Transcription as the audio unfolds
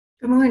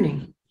Good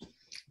morning.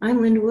 I'm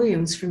Lynda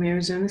Williams from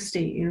Arizona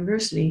State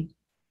University.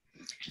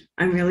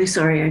 I'm really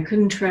sorry I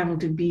couldn't travel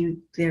to be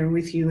there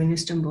with you in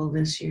Istanbul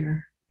this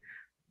year,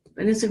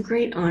 but it's a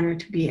great honor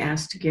to be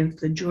asked to give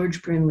the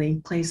George Brindley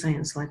Clay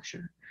Science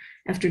Lecture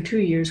after 2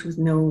 years with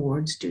no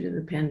awards due to the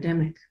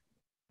pandemic.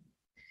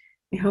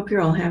 I hope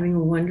you're all having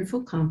a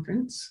wonderful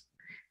conference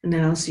and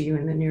that I'll see you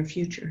in the near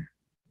future.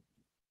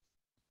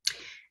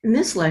 In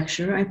this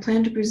lecture, I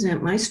plan to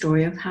present my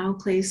story of how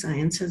clay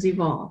science has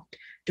evolved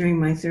during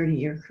my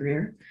 30-year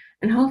career,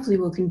 and hopefully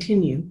will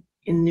continue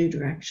in new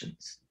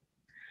directions.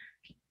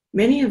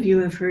 Many of you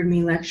have heard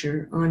me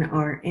lecture on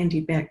our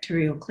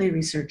antibacterial clay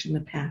research in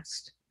the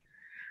past,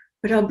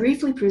 but I'll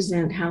briefly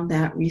present how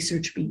that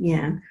research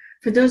began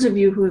for those of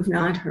you who have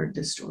not heard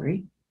the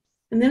story,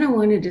 and then I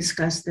want to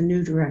discuss the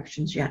new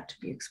directions yet to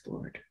be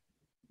explored.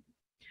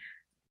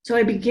 So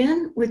I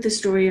begin with the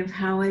story of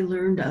how I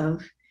learned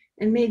of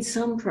and made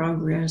some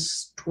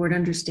progress toward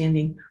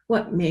understanding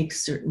what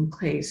makes certain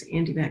clays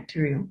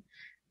antibacterial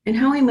and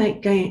how we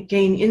might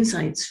gain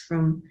insights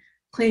from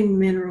clay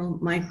mineral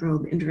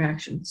microbe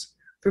interactions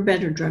for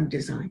better drug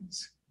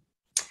designs.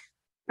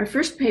 Our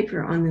first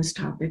paper on this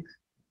topic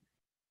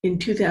in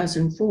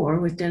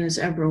 2004 with Dennis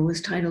Everill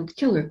was titled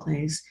Killer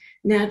Clays,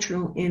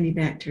 Natural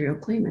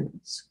Antibacterial Clay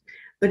Minerals.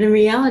 But in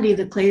reality,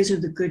 the clays are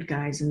the good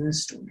guys in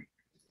this story.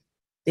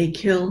 They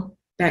kill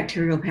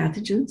bacterial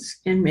pathogens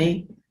and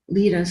may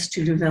lead us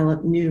to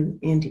develop new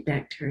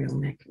antibacterial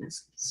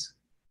mechanisms.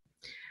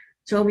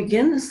 So I'll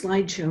begin the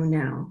slideshow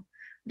now,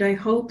 but I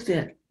hope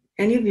that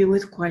any of you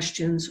with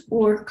questions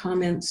or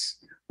comments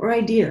or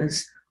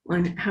ideas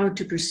on how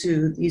to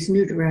pursue these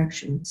new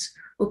directions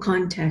will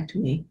contact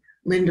me,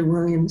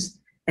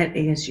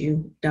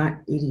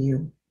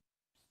 lindawilliams@asu.edu.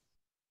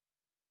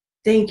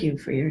 Thank you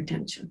for your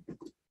attention.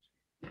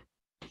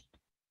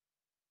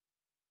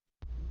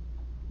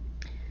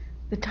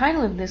 The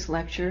title of this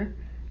lecture,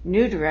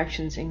 New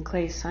Directions in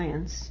Clay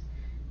Science,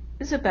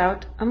 is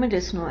about a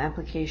medicinal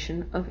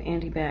application of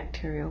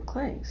antibacterial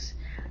clays.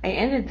 I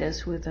ended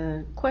this with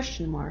a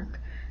question mark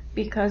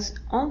because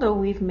although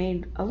we've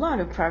made a lot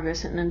of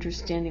progress in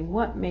understanding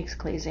what makes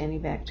clays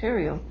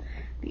antibacterial,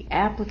 the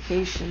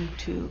application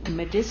to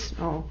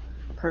medicinal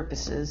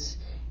purposes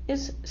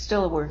is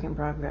still a work in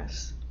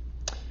progress.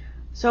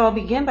 So I'll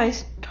begin by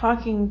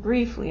talking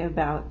briefly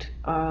about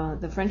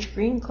the French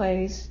green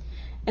clays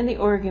and the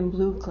Oregon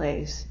blue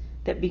clays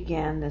that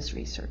began this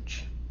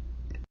research.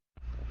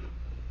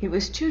 It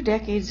was 2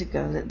 decades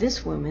ago that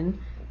this woman,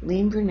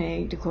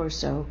 Lynda de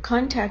Corso,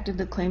 contacted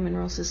the Clay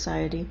Mineral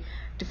Society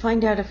to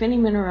find out if any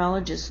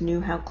mineralogists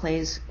knew how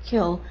clays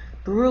kill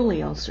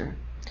Brindley ulcer.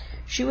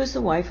 She was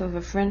the wife of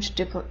a French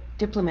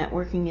diplomat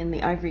working in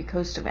the Ivory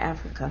Coast of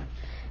Africa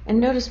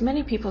and noticed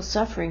many people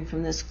suffering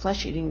from this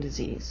flesh-eating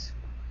disease.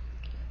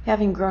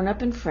 Having grown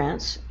up in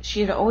France,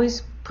 she had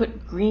always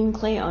put green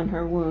clay on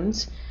her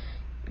wounds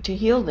to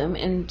heal them,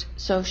 and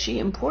so she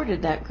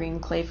imported that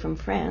green clay from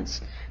France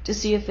to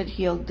see if it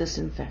healed this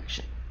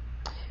infection.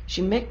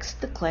 She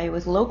mixed the clay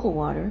with local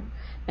water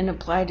and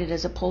applied it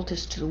as a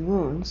poultice to the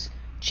wounds,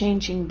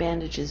 changing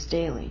bandages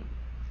daily.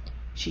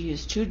 She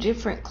used 2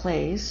 different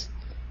clays,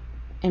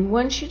 and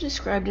one she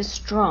described as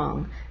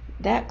strong.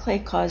 That clay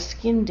caused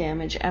skin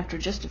damage after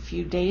just a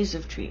few days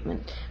of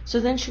treatment,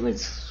 so then she would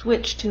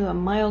switch to a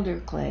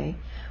milder clay,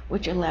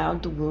 which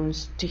allowed the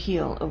wounds to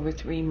heal over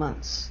 3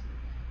 months.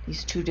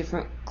 These 2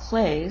 different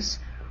clays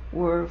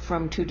were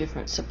from 2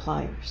 different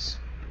suppliers.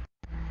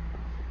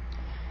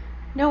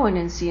 No one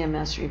in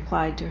CMS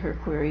replied to her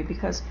query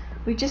because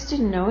we just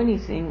didn't know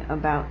anything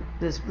about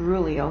this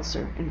Brindley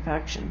ulcer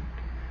infection.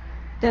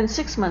 Then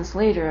 6 months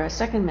later, a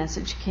second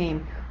message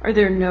came. Are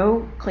there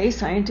no clay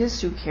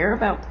scientists who care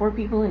about poor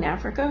people in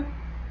Africa?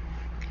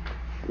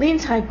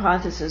 Lean's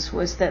hypothesis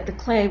was that the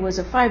clay was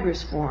a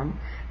fibrous form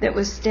that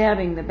was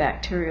stabbing the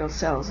bacterial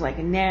cells like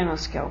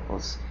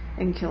nanoscalpels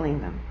and killing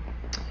them.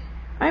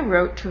 I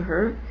wrote to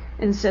her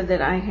and said that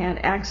I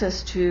had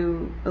access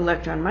to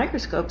electron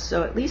microscopes,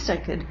 so at least I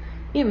could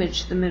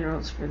image the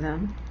minerals for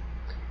them.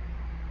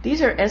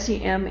 These are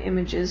SEM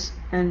images,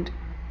 and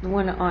the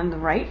one on the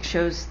right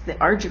shows the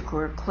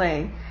Argicore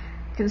clay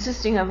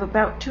consisting of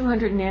about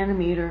 200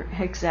 nanometer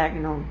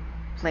hexagonal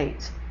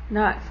plates,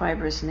 not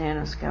fibrous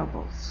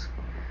nanoscalpels.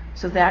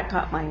 So that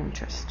caught my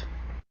interest.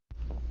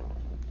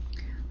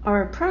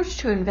 Our approach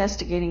to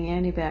investigating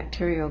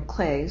antibacterial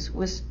clays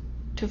was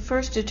to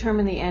first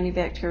determine the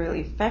antibacterial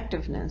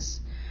effectiveness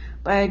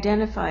by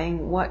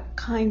identifying what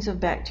kinds of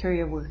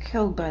bacteria were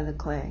killed by the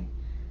clay,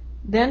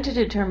 then to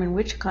determine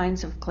which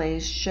kinds of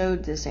clays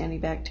showed this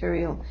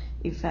antibacterial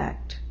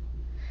effect.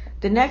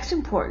 The next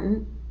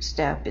important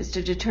step is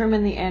to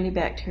determine the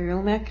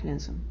antibacterial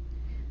mechanism.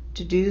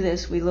 To do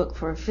this, we look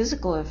for a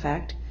physical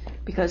effect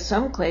because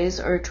some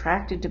clays are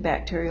attracted to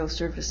bacterial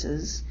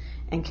surfaces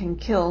and can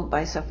kill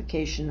by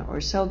suffocation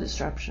or cell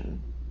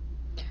disruption.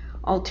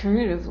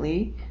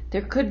 Alternatively,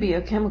 there could be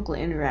a chemical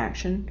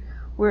interaction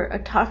where a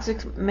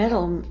toxic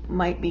metal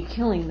might be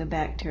killing the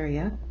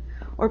bacteria,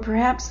 or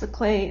perhaps the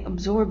clay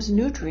absorbs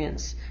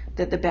nutrients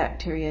that the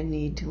bacteria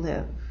need to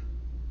live.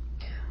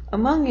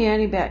 Among the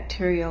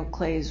antibacterial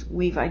clays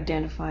we've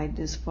identified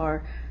this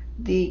far,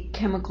 the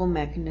chemical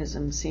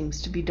mechanism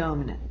seems to be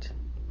dominant.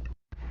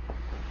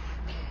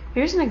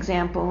 Here's an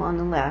example on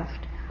the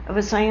left of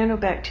a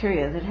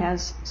cyanobacteria that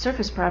has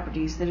surface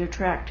properties that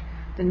attract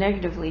the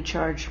negatively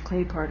charged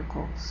clay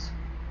particles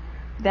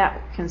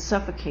that can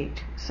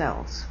suffocate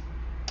cells.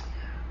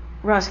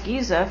 Ross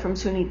Giza from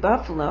SUNY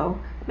Buffalo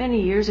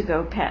many years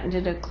ago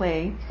patented a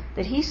clay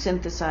that he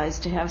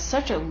synthesized to have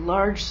such a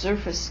large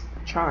surface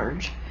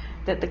charge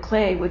that the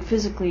clay would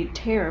physically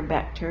tear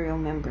bacterial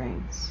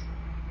membranes.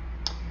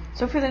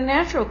 So for the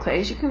natural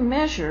clays, you can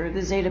measure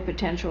the zeta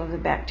potential of the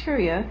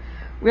bacteria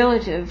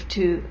relative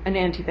to an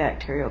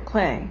antibacterial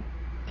clay.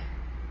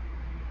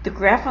 The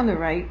graph on the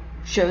right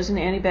shows an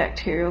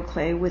antibacterial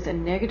clay with a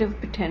negative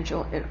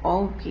potential at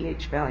all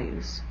pH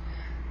values.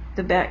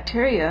 The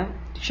bacteria,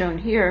 shown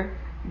here,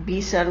 B.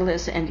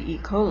 subtilis and E.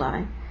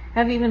 coli,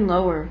 have even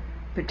lower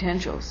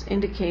potentials,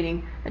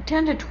 indicating a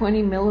 10 to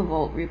 20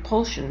 millivolt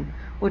repulsion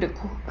would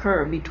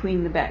occur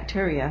between the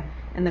bacteria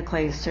and the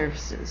clay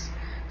surfaces.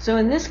 So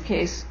in this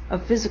case, a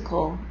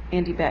physical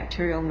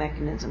antibacterial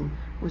mechanism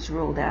was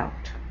ruled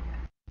out.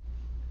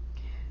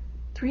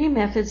 3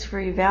 methods for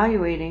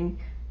evaluating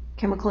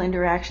chemical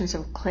interactions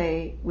of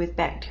clay with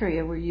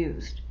bacteria were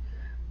used.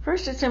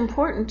 First, it's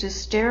important to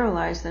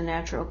sterilize the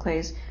natural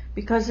clays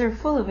because they're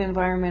full of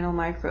environmental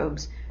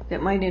microbes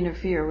that might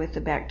interfere with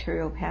the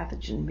bacterial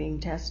pathogen being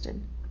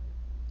tested.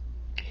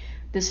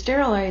 The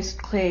sterilized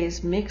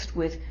clays mixed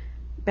with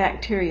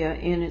bacteria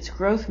in its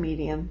growth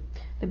medium.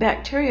 The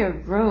bacteria are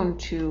grown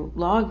to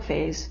log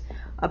phase,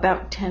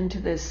 about 10 to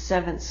the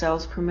 7th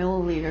cells per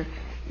milliliter.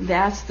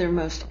 That's their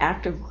most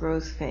active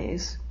growth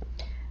phase.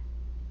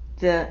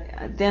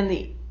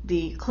 Then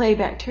the clay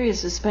bacteria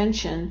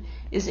suspension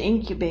is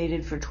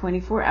incubated for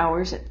 24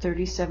 hours at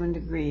 37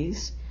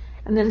 degrees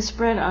and then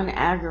spread on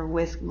agar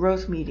with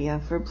growth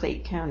media for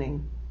plate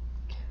counting.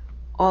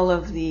 All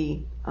of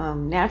the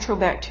natural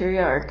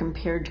bacteria are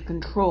compared to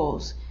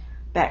controls,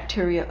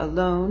 bacteria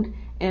alone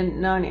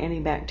and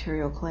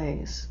non-antibacterial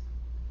clays.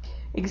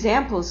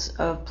 Examples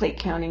of plate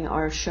counting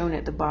are shown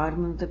at the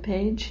bottom of the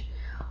page.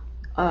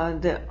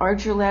 The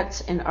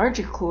argilettes and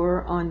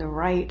argicourt on the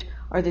right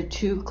are the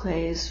 2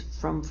 clays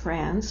from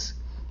France,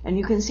 and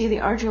you can see the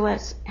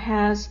argilettes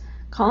has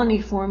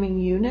colony-forming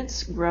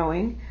units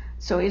growing,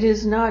 so it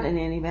is not an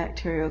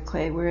antibacterial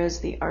clay, whereas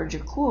the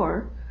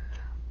argicourt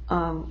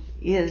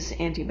is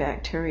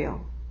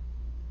antibacterial.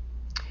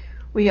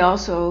 We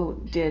also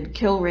did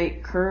kill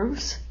rate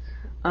curves.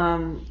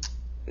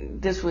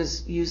 This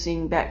was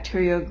using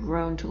bacteria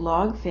grown to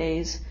log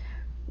phase,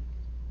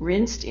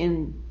 rinsed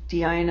in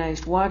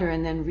deionized water,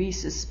 and then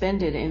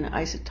resuspended in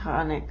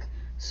isotonic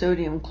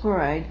sodium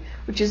chloride,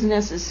 which is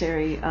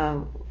necessary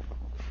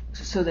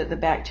so that the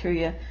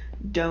bacteria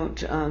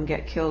don't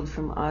get killed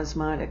from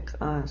osmotic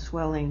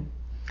swelling.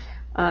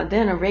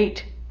 Then a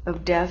rate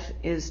of death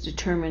is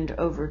determined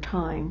over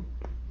time.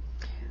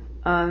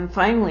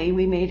 Finally,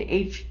 we made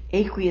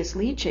aqueous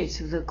leachates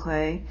of the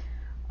clay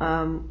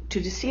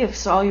to see if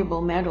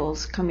soluble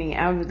metals coming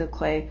out of the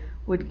clay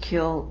would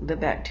kill the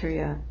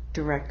bacteria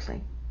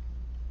directly.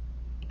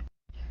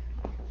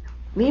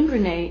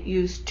 Lynda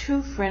used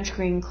 2 French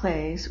green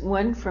clays,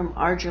 one from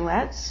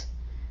Argilettes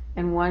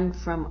and one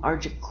from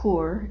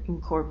Argicourt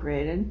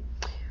Incorporated.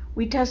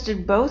 We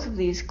tested both of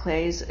these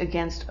clays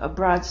against a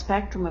broad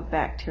spectrum of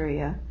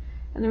bacteria,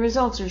 and the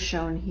results are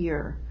shown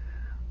here.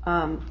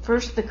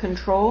 First, the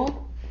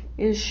control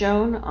is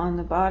shown on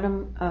the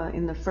bottom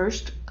in the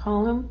first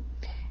column,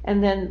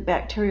 and then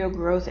bacterial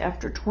growth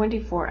after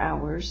 24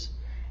 hours.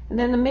 And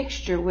then the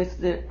mixture with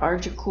the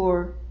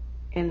Argicourt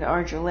and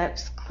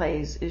Argilettes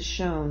clays is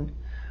shown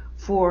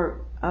for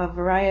a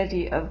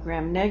variety of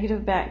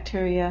gram-negative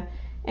bacteria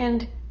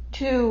and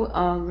 2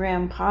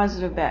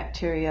 gram-positive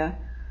bacteria,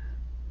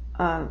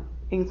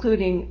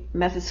 including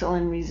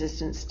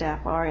methicillin-resistant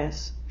Staph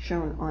aureus,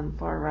 shown on the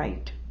far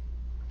right.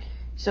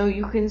 So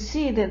you can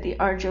see that the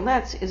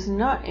Argilettes is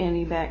not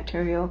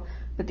antibacterial,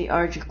 but the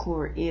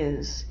Argicourt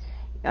is,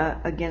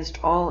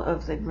 against all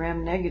of the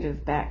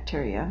gram-negative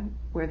bacteria,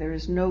 where there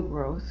is no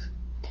growth.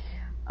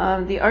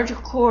 The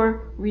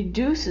Argicourt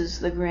reduces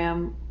the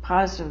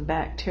gram-positive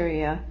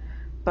bacteria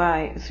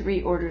by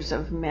 3 orders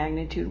of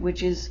magnitude,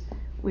 which is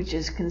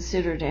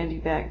considered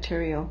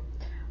antibacterial.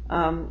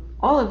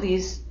 All of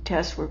these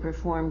tests were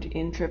performed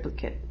in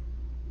triplicate.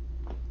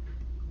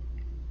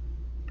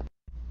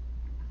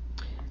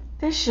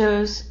 This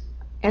shows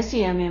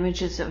SEM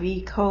images of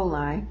E.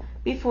 coli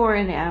before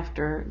and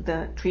after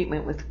the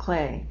treatment with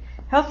clay.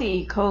 Healthy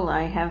E.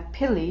 coli have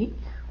pili,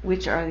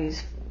 which are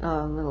these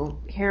little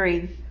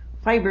hairy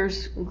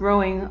fibers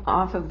growing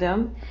off of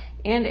them,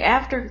 and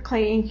after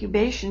clay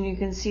incubation you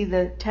can see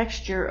the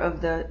texture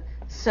of the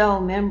cell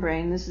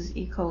membrane. This is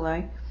E.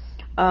 coli,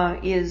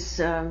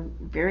 is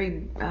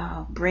very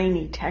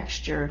brainy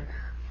texture.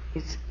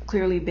 It's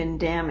clearly been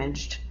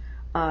damaged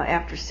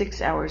after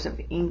 6 hours of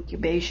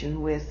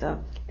incubation with the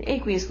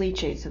aqueous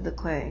leachates of the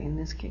clay in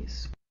this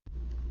case.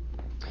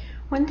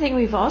 One thing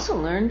we've also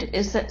learned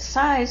is that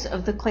size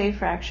of the clay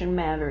fraction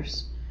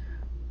matters.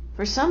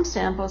 For some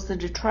samples, the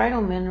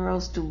detrital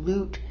minerals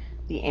dilute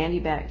the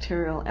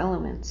antibacterial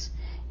elements.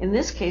 In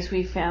this case,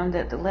 we found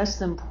that the less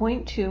than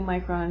 0.2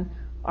 micron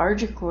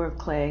argicore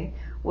clay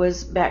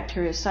was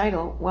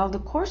bactericidal, while the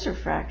coarser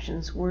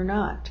fractions were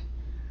not.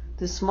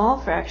 The small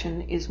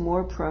fraction is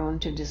more prone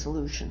to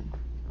dissolution.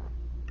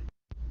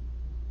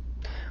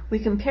 We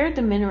compared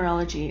the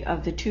mineralogy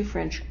of the two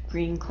French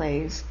green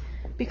clays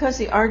because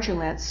the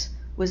argilettes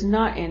was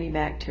not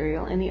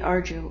antibacterial and the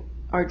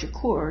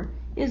argicore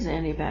is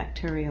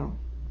antibacterial.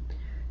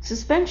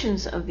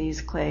 Suspensions of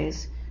these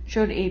clays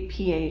showed a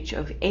pH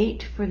of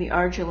 8 for the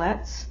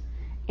argilettes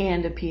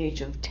and a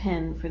pH of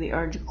 10 for the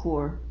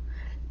argicore.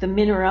 The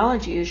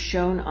mineralogy is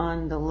shown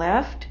on the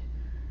left,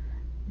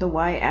 the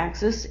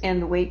y-axis,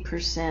 and the weight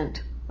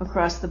percent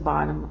across the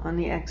bottom on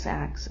the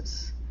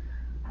x-axis.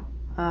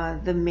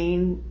 The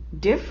main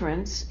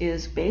difference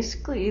is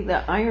basically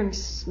the iron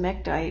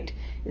smectite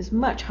is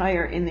much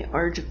higher in the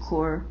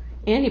argicore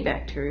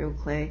antibacterial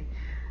clay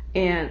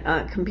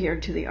and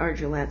compared to the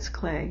argilettes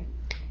clay.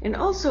 And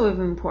also of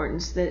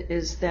importance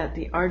is that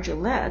the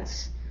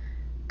argilettes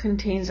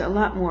contains a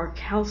lot more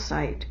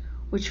calcite,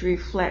 which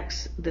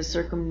reflects the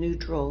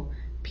circumneutral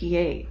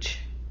pH.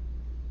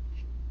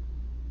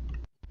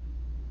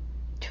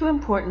 Two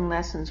important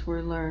lessons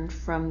were learned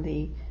from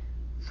the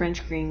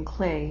French green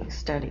clay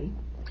study.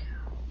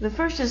 The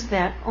first is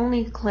that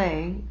only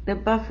clay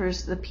that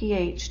buffers the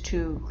pH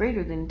to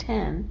greater than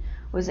 10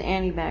 was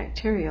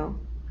antibacterial.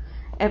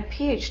 At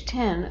pH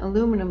 10,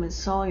 aluminum is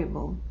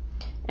soluble,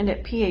 and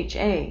at pH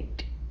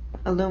 8,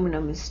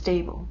 aluminum is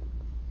stable.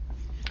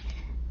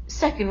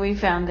 Second, we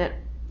found that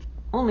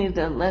only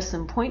the less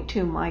than 0.2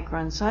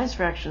 micron size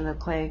fraction of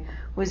the clay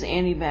was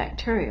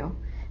antibacterial.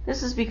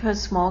 This is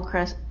because small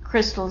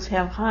crystals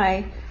have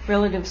high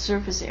relative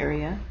surface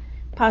area,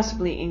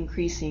 possibly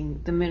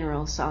increasing the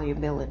mineral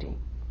solubility.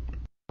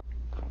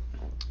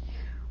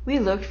 We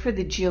looked for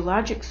the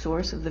geologic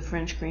source of the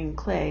French green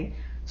clay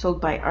sold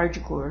by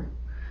Argicore,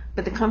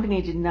 but the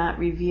company did not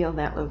reveal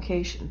that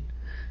location.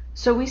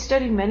 So we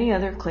studied many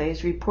other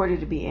clays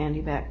reported to be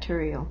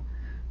antibacterial.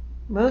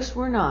 Most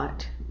were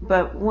not,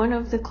 but one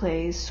of the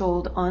clays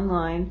sold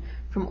online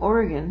from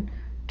Oregon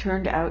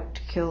turned out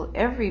to kill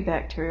every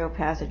bacterial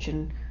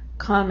pathogen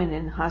common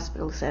in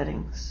hospital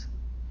settings.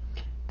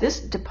 This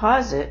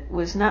deposit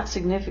was not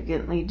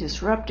significantly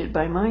disrupted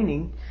by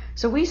mining,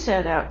 so we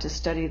set out to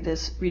study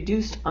this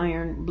reduced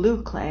iron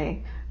blue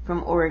clay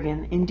from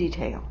Oregon in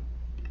detail.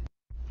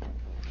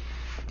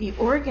 The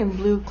Oregon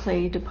blue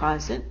clay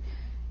deposit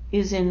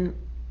is in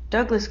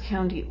Douglas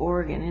County,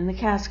 Oregon, in the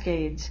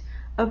Cascades,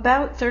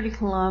 about 30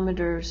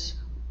 kilometers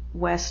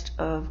west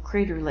of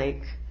Crater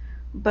Lake,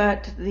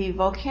 but the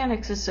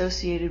volcanics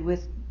associated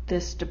with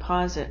this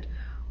deposit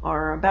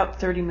are about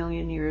 30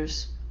 million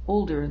years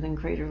older than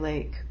Crater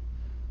Lake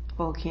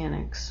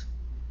volcanics.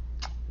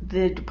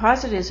 The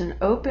deposit is an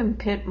open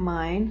pit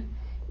mine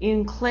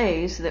in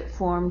clays that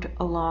formed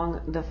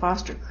along the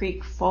Foster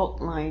Creek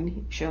fault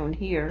line shown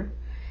here,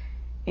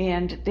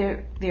 and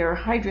they are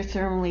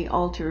hydrothermally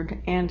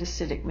altered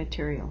andesitic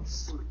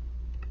materials.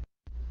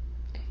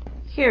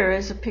 Here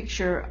is a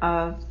picture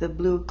of the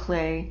blue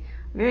clay,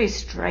 very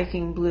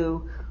striking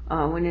blue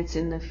when it's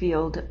in the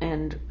field,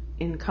 and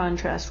in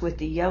contrast with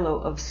the yellow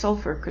of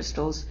sulfur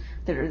crystals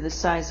that are the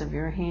size of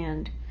your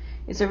hand.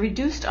 It's a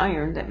reduced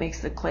iron that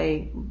makes the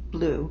clay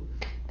blue.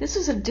 This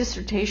is a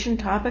dissertation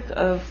topic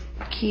of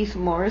Keith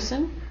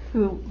Morrison,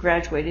 who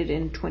graduated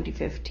in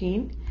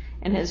 2015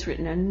 and has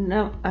written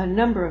a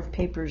number of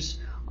papers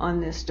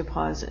on this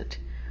deposit.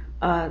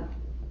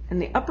 In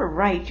the upper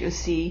right, you'll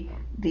see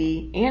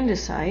the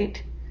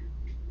andesite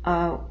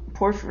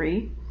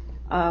porphyry,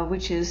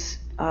 which is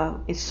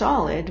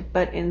solid,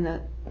 but in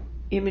the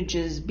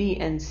images B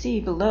and C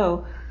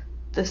below,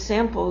 the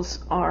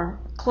samples are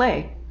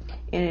clay,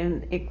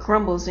 and it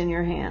crumbles in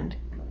your hand.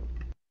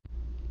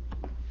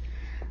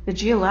 The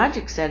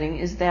geologic setting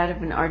is that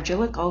of an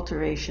argillic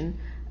alteration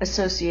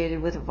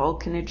associated with a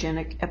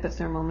volcanogenic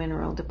epithermal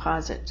mineral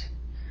deposit.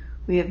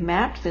 We have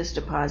mapped this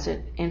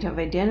deposit and have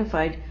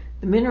identified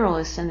the mineral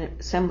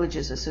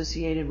assemblages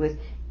associated with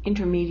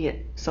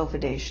intermediate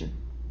sulfidation.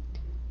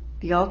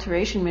 The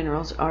alteration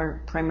minerals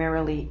are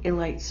primarily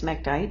illite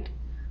smectite,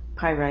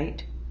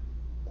 pyrite,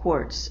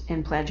 quartz,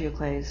 and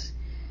plagioclase,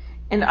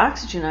 and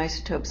oxygen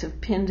isotopes have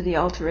pinned the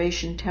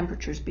alteration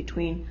temperatures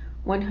between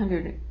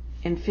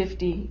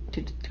 150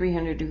 to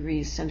 300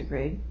 degrees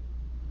centigrade.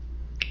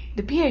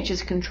 The pH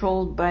is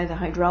controlled by the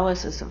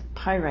hydrolysis of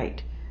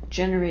pyrite,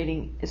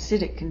 generating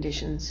acidic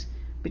conditions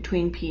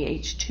between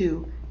pH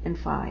 2 and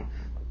 5.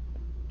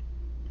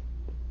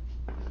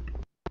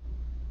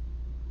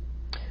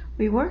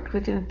 We worked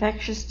with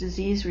infectious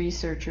disease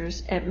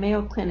researchers at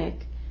Mayo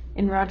Clinic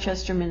in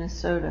Rochester,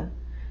 Minnesota,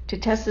 to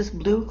test this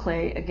blue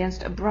clay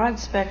against a broad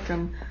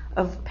spectrum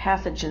of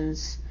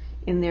pathogens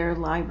in their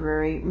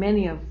library,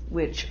 many of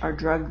which are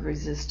drug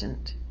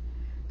resistant.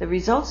 The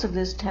results of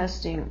this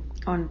testing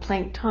on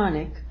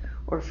planktonic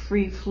or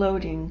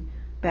free-floating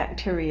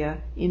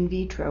bacteria in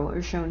vitro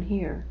are shown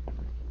here.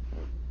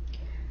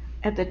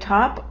 At the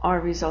top are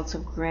results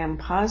of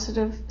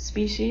gram-positive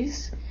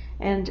species,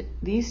 and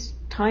these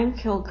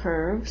time-kill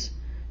curves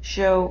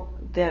show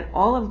that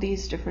all of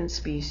these different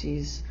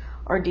species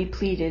are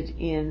depleted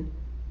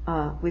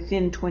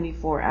within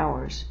 24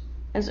 hours,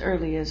 as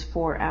early as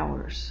 4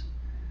 hours.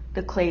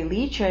 The clay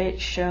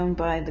leachates shown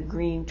by the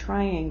green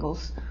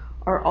triangles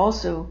are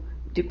also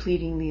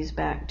depleting these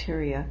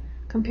bacteria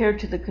compared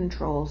to the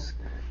controls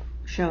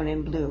shown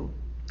in blue.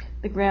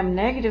 The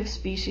gram-negative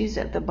species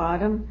at the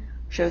bottom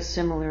show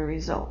similar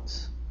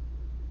results.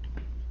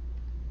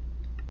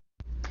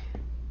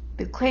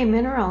 The clay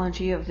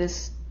mineralogy of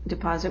this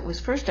deposit was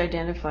first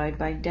identified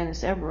by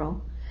Dennis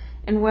Everill,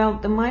 and while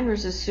the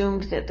miners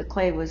assumed that the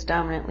clay was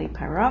dominantly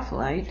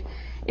pyrophyllite,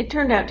 it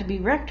turned out to be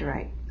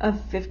rectorite, a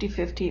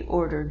 50-50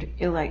 ordered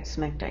illite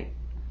smectite.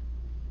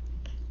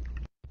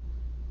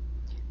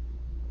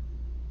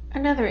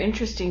 Another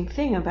interesting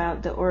thing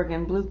about the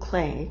Oregon blue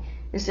clay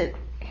is it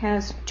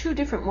has two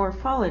different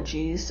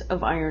morphologies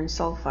of iron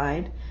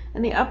sulfide.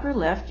 In the upper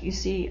left, you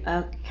see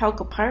a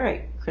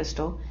chalcopyrite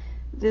crystal.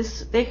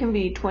 They can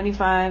be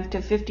 25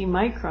 to 50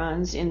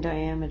 microns in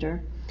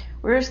diameter,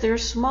 whereas they're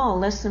small,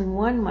 less than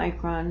 1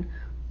 micron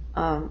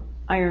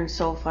iron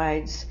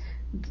sulfides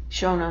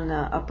shown on the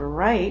upper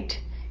right.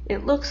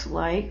 It looks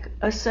like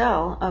a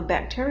cell, a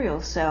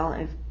bacterial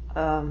cell,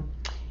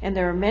 and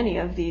there are many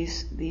of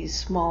these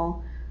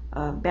small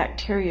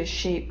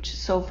bacteria-shaped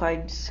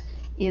sulfides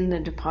in the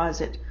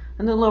deposit.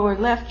 On the lower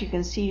left, you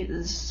can see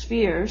the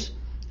spheres.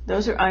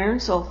 Those are iron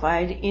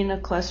sulfide in a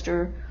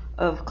cluster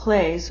of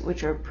clays,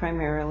 which are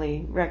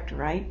primarily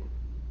rectorite.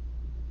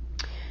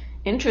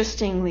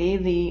 Interestingly,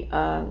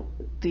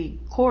 the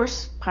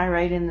coarse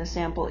pyrite in the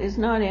sample is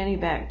not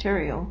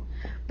antibacterial,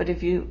 but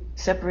if you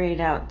separate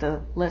out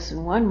the less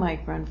than 1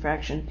 micron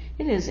fraction,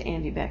 it is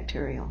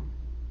antibacterial.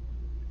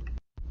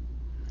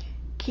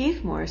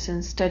 Keith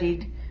Morrison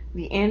studied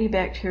the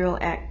antibacterial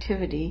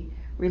activity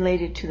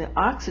related to the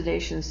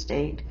oxidation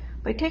state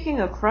by taking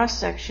a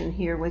cross-section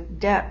here with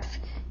depth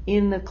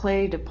in the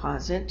clay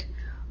deposit.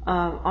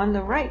 On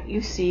the right,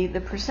 you see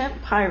the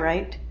percent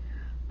pyrite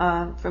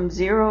from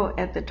 0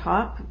 at the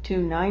top to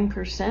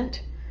 9%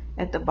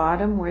 at the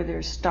bottom, where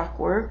there's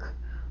stockwork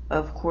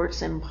of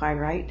quartz and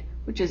pyrite,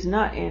 which is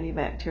not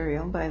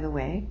antibacterial, by the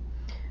way.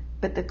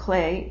 But the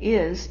clay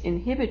is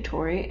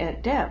inhibitory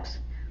at depth,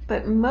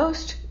 but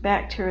most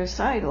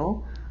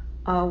bactericidal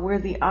where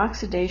the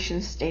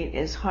oxidation state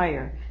is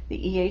higher.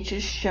 The EH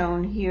is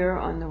shown here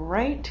on the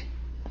right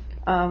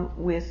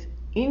with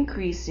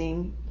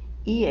increasing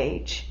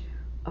EH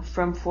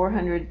from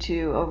 400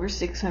 to over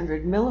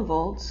 600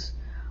 millivolts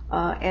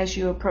as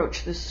you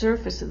approach the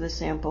surface of the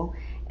sample,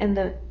 and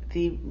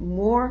the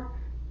more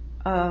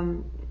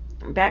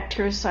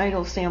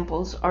bactericidal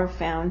samples are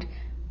found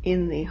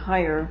in the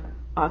higher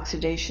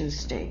oxidation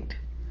state.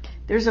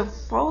 There's a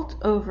fault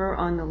over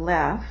on the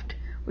left,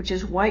 which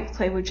is white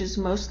clay, which is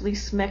mostly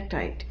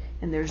smectite,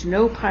 and there's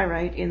no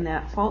pyrite in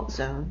that fault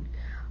zone,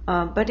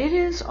 but it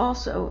is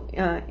also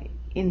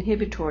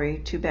inhibitory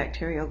to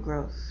bacterial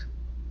growth.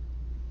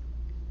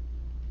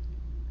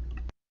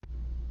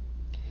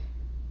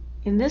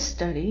 In this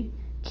study,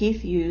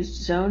 Keith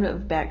used zone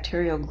of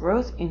bacterial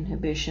growth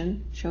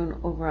inhibition, shown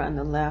over on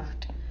the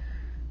left,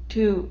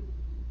 to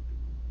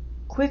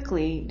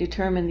quickly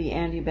determine the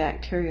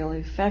antibacterial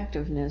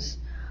effectiveness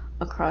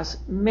across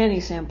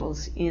many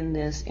samples in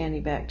this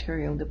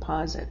antibacterial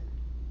deposit.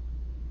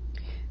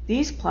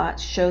 These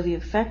plots show the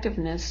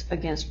effectiveness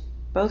against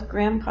both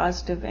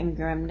gram-positive and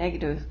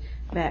gram-negative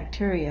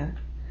bacteria.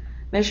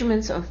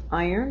 Measurements of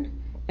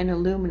iron and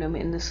aluminum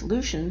in the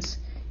solutions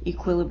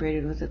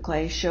equilibrated with the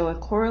clay show a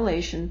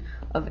correlation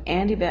of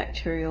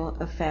antibacterial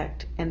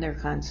effect and their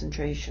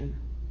concentration.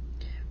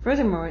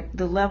 Furthermore,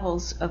 the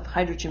levels of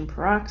hydrogen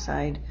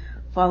peroxide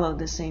follow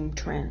the same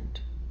trend.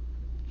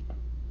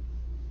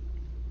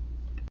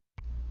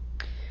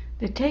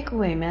 The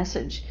takeaway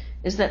message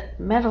is that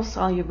metal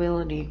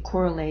solubility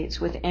correlates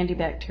with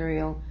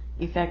antibacterial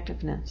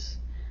effectiveness.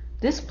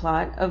 This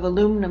plot of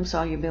aluminum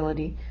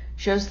solubility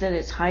shows that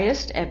it's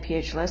highest at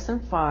pH less than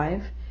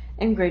 5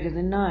 and greater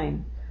than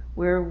 9,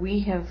 where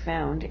we have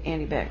found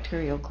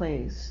antibacterial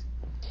clays.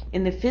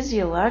 In the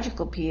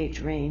physiological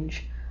pH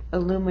range,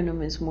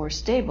 aluminum is more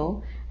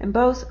stable, and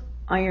both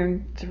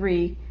iron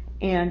 3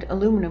 and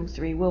aluminum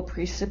 3 will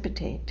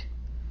precipitate.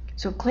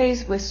 So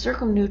clays with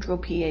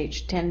circumneutral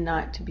pH tend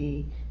not to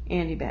be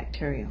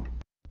antibacterial.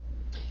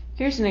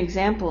 Here's an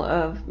example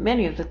of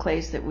many of the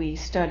clays that we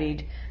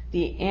studied.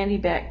 The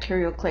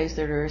antibacterial clays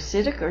that are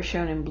acidic are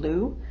shown in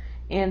blue,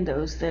 and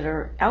those that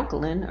are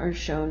alkaline are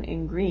shown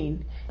in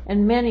green.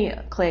 And many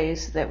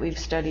clays that we've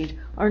studied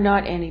are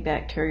not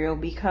antibacterial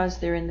because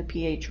they're in the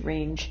pH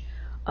range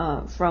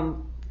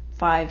from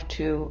 5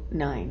 to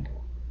 9.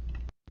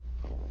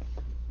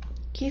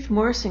 Keith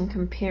Morrison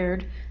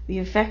compared the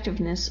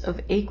effectiveness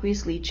of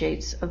aqueous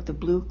leachates of the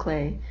blue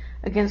clay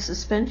against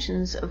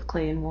suspensions of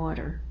clay in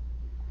water.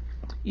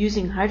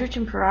 Using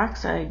hydrogen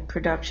peroxide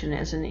production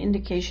as an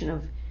indication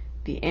of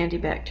the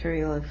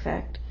antibacterial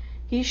effect,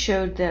 he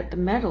showed that the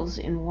metals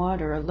in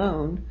water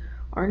alone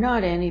are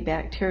not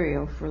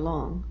antibacterial for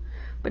long,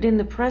 but in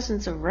the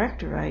presence of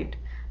rectorite,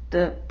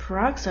 the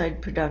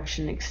peroxide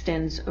production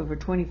extends over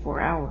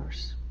 24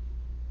 hours.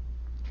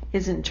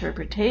 His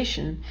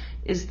interpretation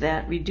is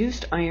that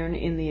reduced iron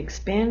in the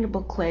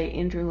expandable clay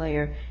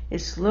interlayer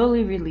is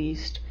slowly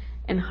released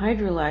and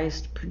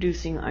hydrolyzed,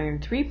 producing iron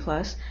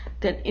 3+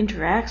 that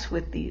interacts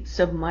with the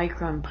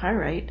submicron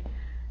pyrite,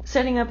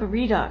 setting up a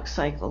redox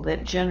cycle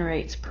that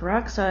generates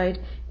peroxide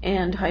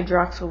and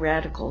hydroxyl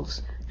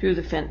radicals through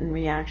the Fenton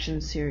reaction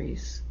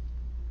series.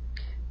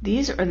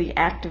 These are the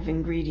active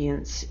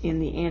ingredients in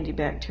the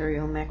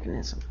antibacterial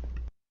mechanism.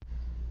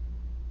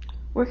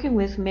 Working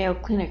with Mayo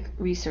Clinic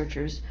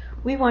researchers,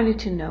 we wanted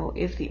to know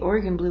if the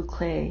Oregon blue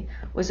clay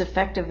was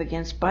effective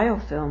against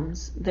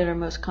biofilms that are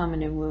most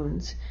common in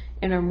wounds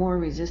and are more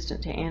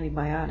resistant to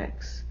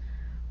antibiotics.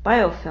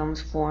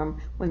 Biofilms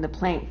form when the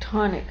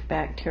planktonic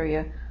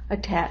bacteria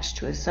attach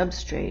to a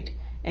substrate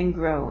and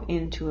grow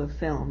into a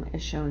film,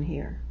 as shown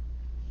here.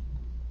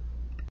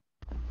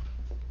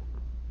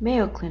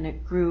 Mayo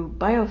Clinic grew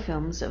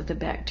biofilms of the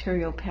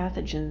bacterial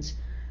pathogens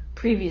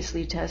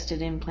previously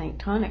tested in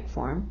planktonic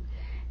form,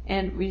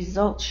 and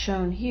results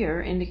shown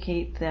here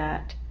indicate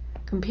that,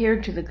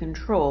 compared to the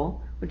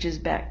control, which is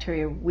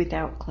bacteria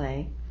without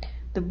clay,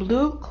 the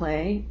blue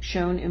clay,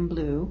 shown in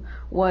blue,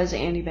 was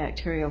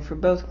antibacterial for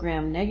both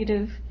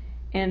gram-negative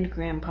and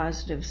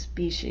gram-positive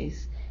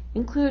species,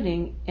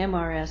 including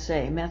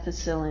MRSA,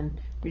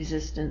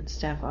 methicillin-resistant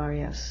Staph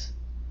aureus.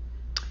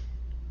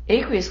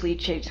 Aqueous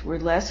leachates were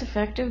less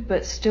effective,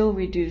 but still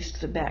reduced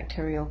the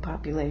bacterial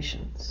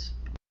populations.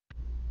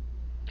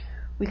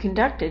 We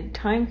conducted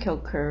time-kill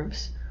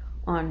curves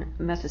on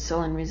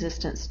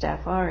methicillin-resistant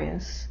Staph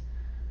aureus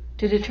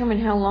to determine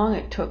how long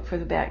it took for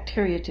the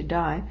bacteria to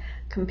die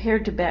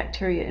compared to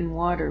bacteria in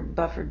water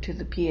buffered to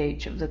the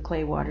pH of the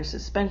clay water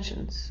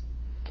suspensions.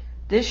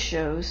 This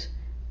shows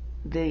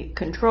the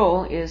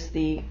control is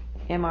the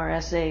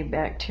MRSA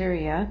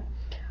bacteria.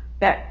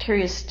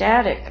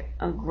 Bacteriostatic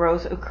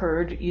growth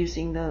occurred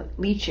using the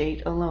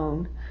leachate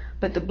alone,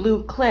 but the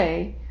blue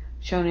clay,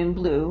 shown in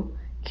blue,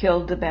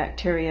 killed the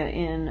bacteria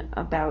in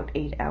about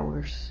 8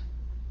 hours.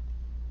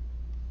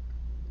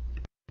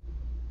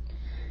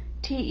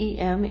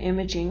 TEM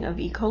imaging of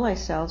E. coli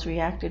cells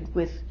reacted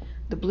with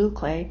the blue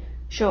clay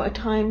show a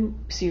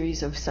time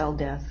series of cell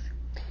death.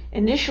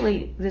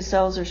 Initially, the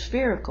cells are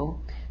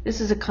spherical.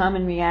 This is a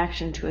common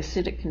reaction to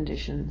acidic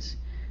conditions.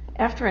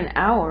 After an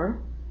hour,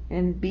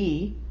 in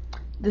B,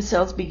 the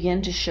cells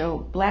begin to show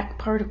black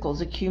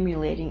particles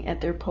accumulating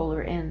at their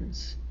polar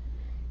ends.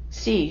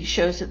 C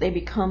shows that they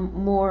become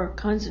more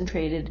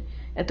concentrated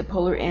at the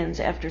polar ends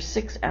after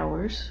 6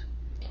 hours.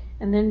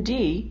 And then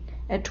D,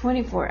 at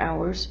 24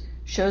 hours,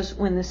 shows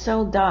when the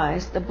cell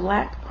dies, the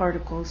black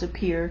particles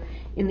appear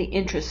in the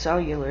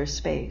intracellular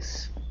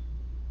space.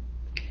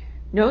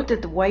 Note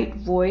that the white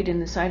void in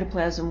the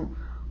cytoplasm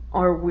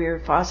are where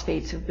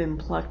phosphates have been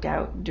plucked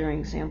out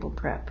during sample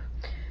prep.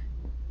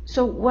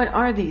 So what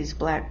are these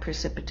black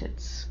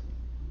precipitates?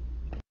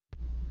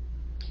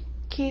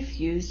 Keith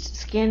used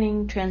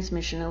scanning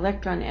transmission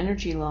electron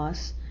energy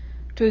loss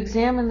to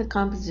examine the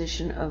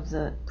composition of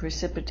the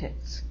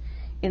precipitates.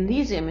 In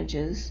these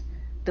images,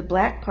 the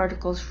black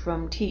particles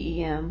from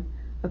TEM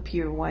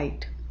appear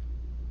white.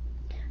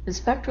 The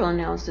spectral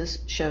analysis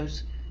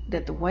shows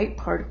that the white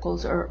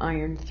particles are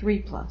iron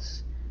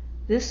 3+.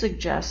 This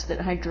suggests that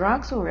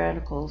hydroxyl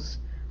radicals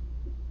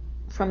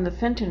from the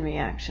Fenton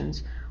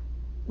reactions,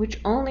 which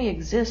only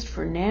exist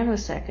for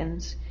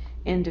nanoseconds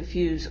and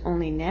diffuse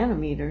only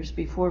nanometers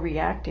before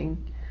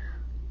reacting,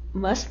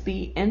 must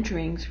be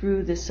entering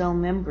through the cell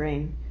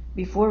membrane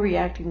before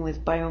reacting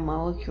with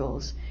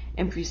biomolecules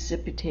and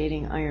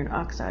precipitating iron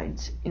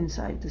oxides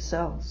inside the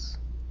cells.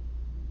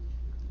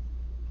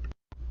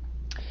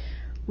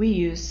 We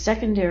use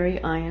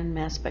secondary ion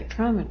mass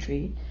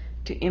spectrometry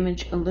to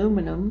image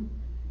aluminum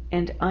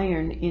and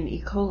iron in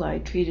E.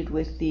 coli treated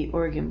with the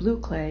Oregon blue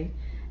clay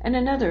and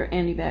another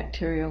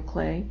antibacterial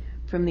clay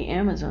from the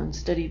Amazon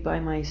studied by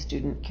my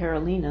student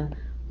Carolina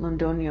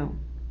Londoño.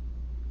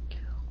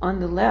 On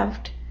the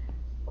left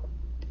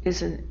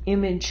is an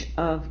image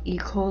of E.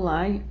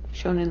 coli.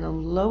 Shown in the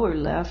lower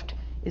left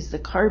is the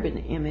carbon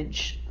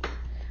image.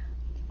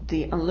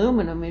 The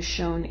aluminum is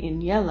shown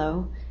in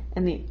yellow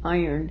and the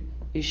iron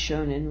is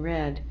shown in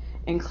red.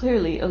 And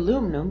clearly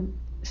aluminum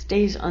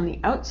stays on the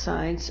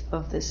outsides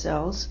of the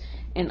cells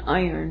and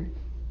iron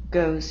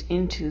goes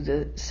into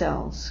the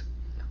cells.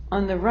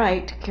 On the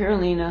right,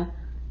 Carolina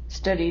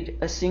studied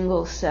a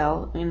single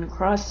cell in a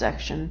cross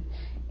section,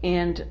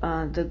 and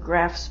the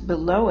graphs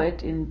below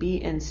it in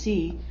B and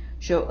C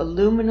show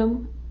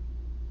aluminum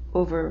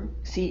over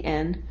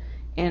Cn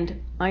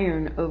and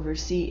iron over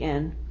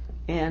Cn,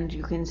 and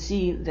you can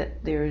see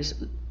that there's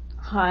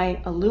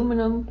high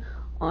aluminum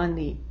on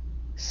the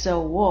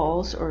cell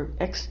walls or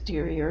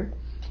exterior,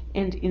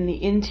 and in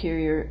the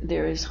interior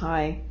there is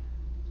high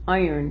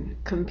iron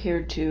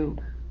compared to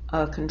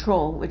a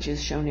control, which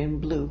is shown in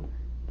blue,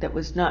 that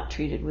was not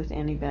treated with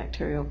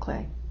antibacterial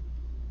clay.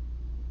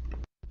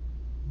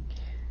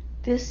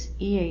 This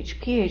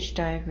EH-pH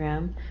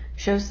diagram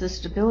shows the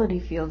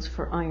stability fields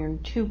for iron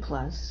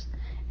 2+,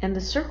 and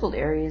the circled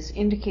areas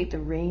indicate the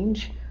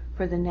range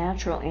for the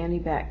natural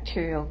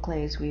antibacterial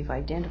clays we've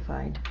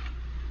identified,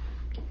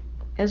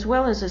 as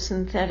well as a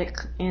synthetic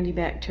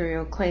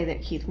antibacterial clay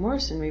that Keith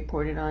Morrison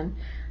reported on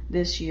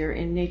this year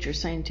in Nature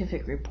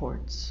Scientific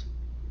Reports.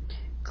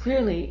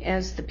 Clearly,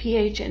 as the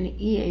pH and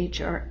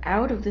EH are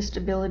out of the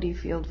stability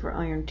field for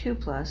iron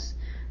 2+,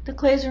 the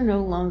clays are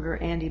no longer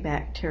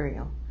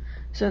antibacterial.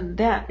 So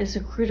that is a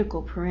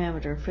critical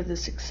parameter for the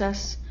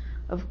success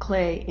of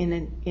clay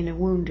in a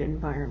wound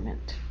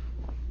environment.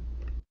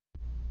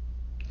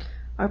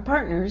 Our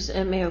partners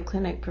at Mayo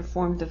Clinic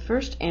performed the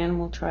first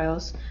animal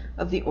trials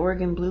of the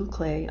Oregon blue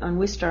clay on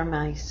Wistar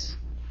mice.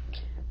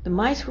 The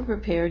mice were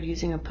prepared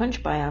using a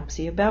punch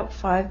biopsy about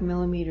 5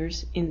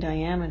 millimeters in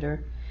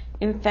diameter,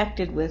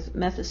 infected with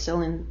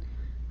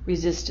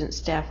methicillin-resistant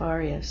Staph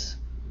aureus.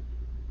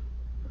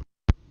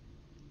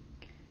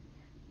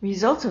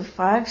 Results of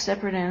 5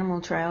 separate animal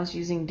trials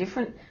using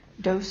different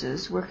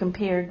doses were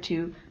compared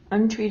to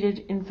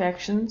untreated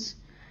infections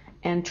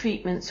and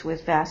treatments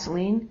with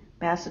Vaseline,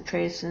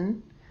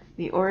 bacitracin,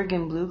 the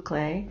Oregon blue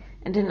clay,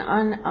 and an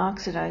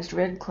unoxidized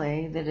red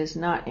clay that is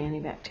not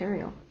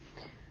antibacterial.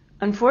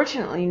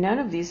 Unfortunately, none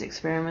of these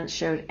experiments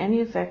showed any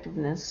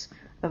effectiveness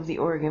of the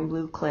Oregon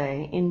blue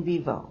clay in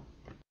vivo.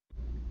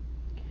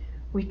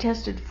 We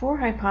tested 4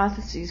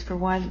 hypotheses for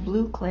why the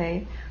blue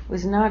clay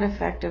was not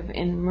effective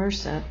in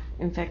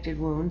MRSA-infected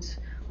wounds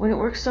when it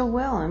worked so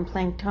well in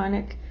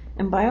planktonic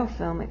and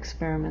biofilm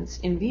experiments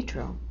in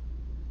vitro.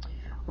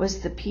 Was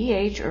the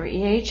pH or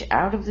EH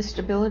out of the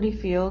stability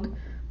field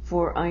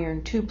for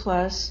iron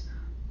 2+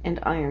 and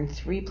iron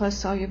 3+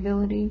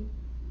 solubility?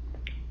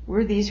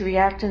 Were these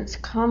reactants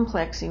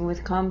complexing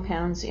with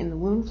compounds in the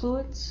wound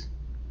fluids?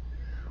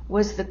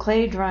 Was the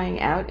clay drying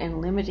out and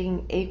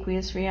limiting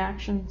aqueous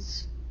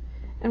reactions?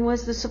 And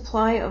was the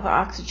supply of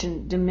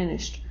oxygen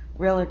diminished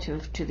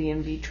relative to the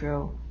in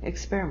vitro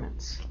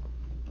experiments?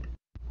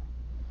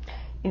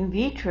 In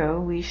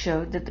vitro, we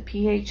showed that the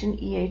pH and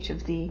EH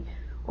of the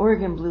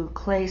Oregon blue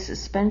clay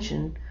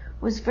suspension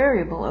was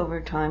variable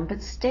over time,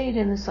 but stayed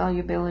in the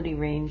solubility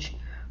range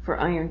for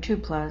iron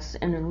 2+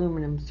 and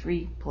aluminum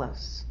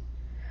 3+.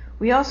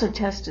 We also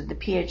tested the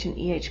pH and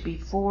EH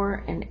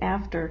before and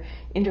after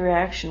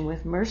interaction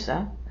with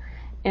MRSA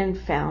and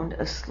found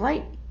a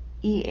slight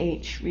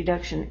EH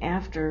reduction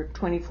after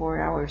 24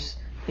 hours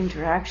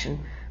interaction,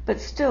 but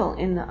still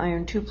in the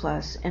iron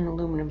 2+ and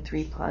aluminum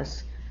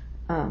 3+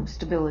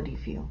 stability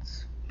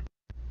fields.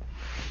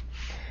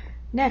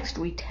 Next,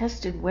 we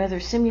tested whether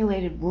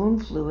simulated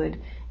wound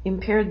fluid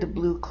impaired the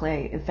blue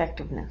clay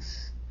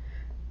effectiveness.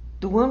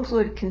 The wound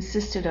fluid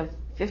consisted of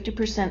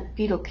 50%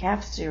 fetal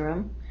calf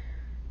serum,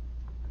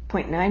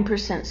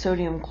 0.9%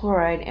 sodium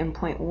chloride, and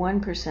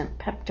 0.1%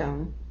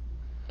 peptone.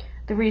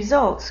 The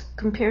results,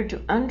 compared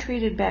to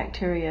untreated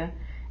bacteria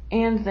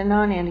and the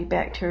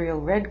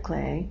non-antibacterial red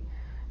clay,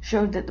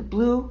 showed that the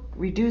blue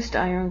reduced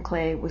iron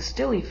clay was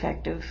still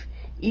effective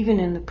even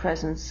in the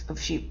presence of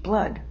sheep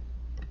blood.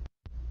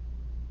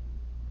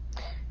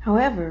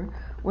 However,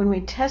 when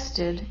we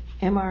tested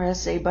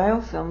MRSA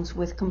biofilms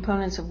with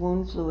components of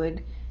wound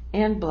fluid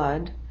and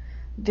blood,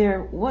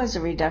 there was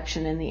a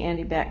reduction in the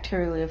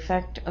antibacterial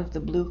effect of the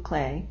blue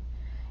clay.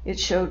 It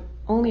showed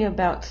only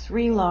about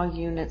 3 log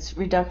units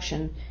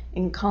reduction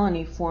in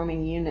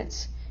colony-forming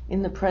units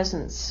in the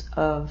presence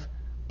of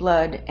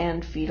blood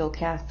and fetal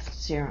calf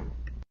serum.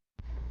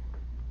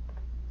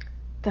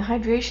 The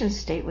hydration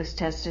state was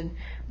tested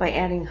by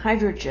adding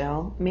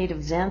hydrogel made of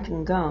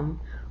xanthan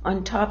gum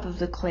on top of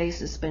the clay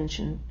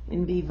suspension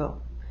in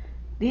vivo.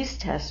 These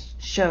tests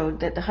showed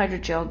that the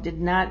hydrogel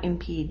did not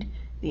impede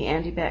the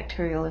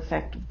antibacterial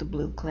effect of the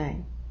blue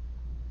clay,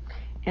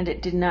 and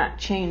it did not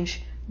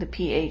change the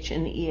pH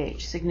and the EH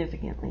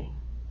significantly.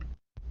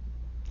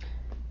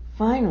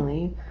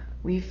 Finally,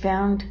 we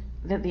found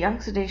that the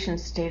oxidation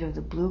state of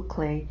the blue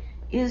clay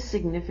is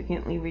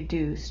significantly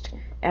reduced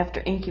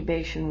after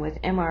incubation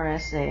with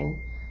MRSA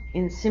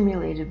in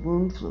simulated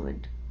wound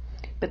fluid,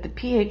 but the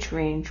pH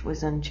range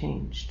was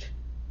unchanged.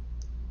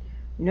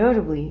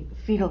 Notably,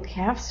 fetal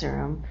calf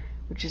serum,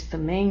 which is the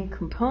main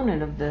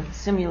component of the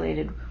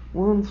simulated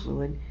wound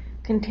fluid,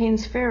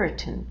 contains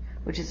ferritin,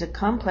 which is a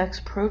complex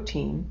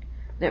protein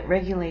that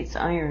regulates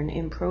iron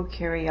in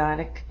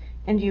prokaryotic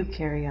and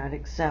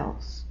eukaryotic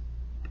cells.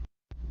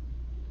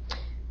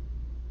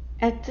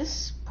 At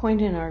this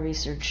point in our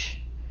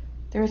research,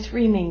 there are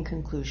 3 main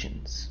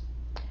conclusions.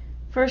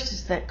 First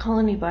is that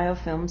colony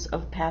biofilms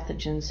of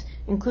pathogens,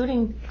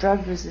 including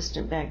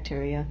drug-resistant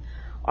bacteria,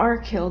 are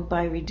killed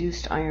by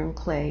reduced iron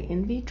clay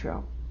in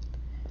vitro.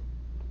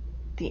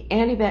 The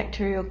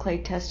antibacterial clay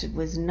tested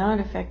was not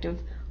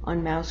effective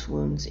on mouse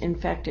wounds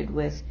infected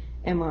with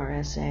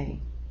MRSA.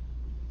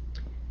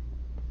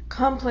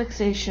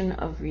 Complexation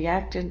of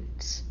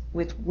reactants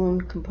with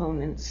wound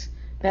components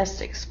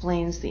best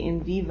explains the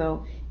in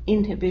vivo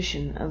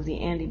inhibition of the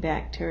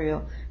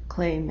antibacterial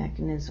clay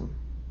mechanism.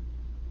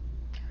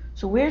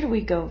 So where do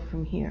we go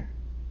from here?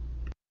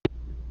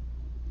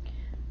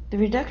 The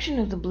reduction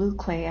of the blue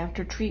clay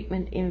after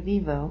treatment in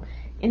vivo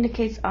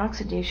indicates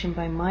oxidation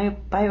by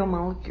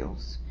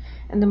biomolecules,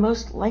 and the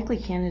most likely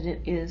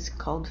candidate is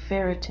called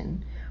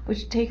ferritin,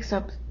 which takes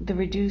up the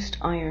reduced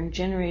iron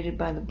generated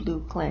by the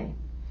blue clay.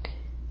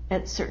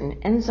 At certain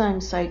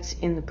enzyme sites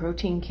in the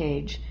protein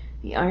cage,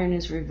 the iron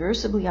is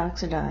reversibly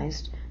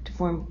oxidized to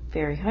form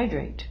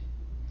ferrihydrate.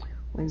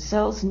 When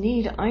cells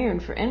need iron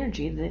for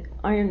energy, the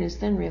iron is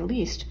then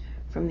released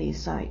from these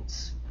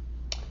sites.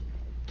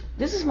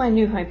 This is my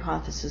new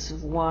hypothesis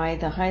of why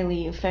the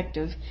highly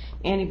effective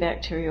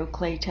antibacterial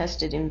clay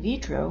tested in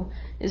vitro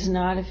is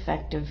not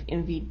effective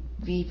in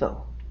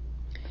vivo.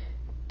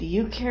 The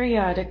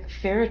eukaryotic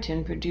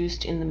ferritin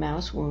produced in the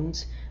mouse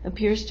wounds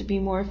appears to be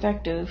more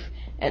effective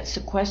at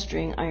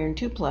sequestering iron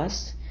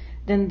 2+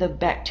 than the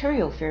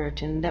bacterial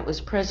ferritin that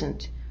was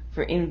present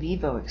for in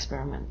vivo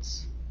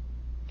experiments.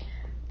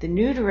 The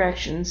new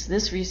directions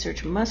this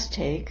research must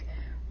take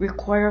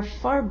require a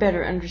far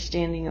better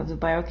understanding of the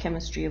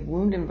biochemistry of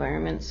wound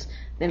environments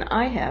than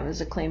I have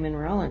as a clay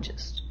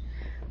mineralogist.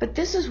 But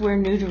this is where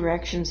new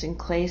directions in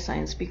clay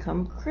science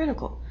become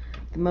critical.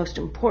 The most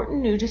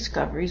important new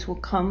discoveries will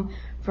come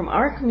from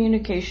our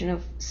communication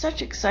of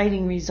such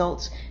exciting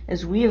results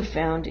as we have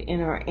found in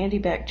our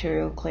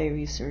antibacterial clay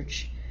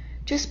research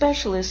to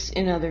specialists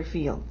in other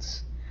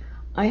fields.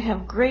 I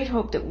have great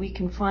hope that we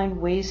can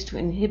find ways to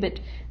inhibit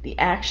the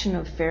action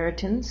of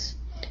ferritins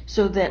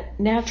so that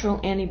natural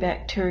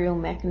antibacterial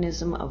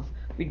mechanism of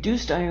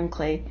reduced iron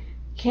clay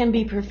can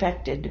be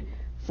perfected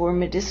for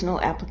medicinal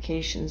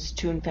applications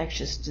to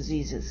infectious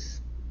diseases.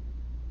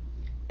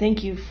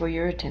 Thank you for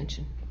your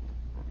attention.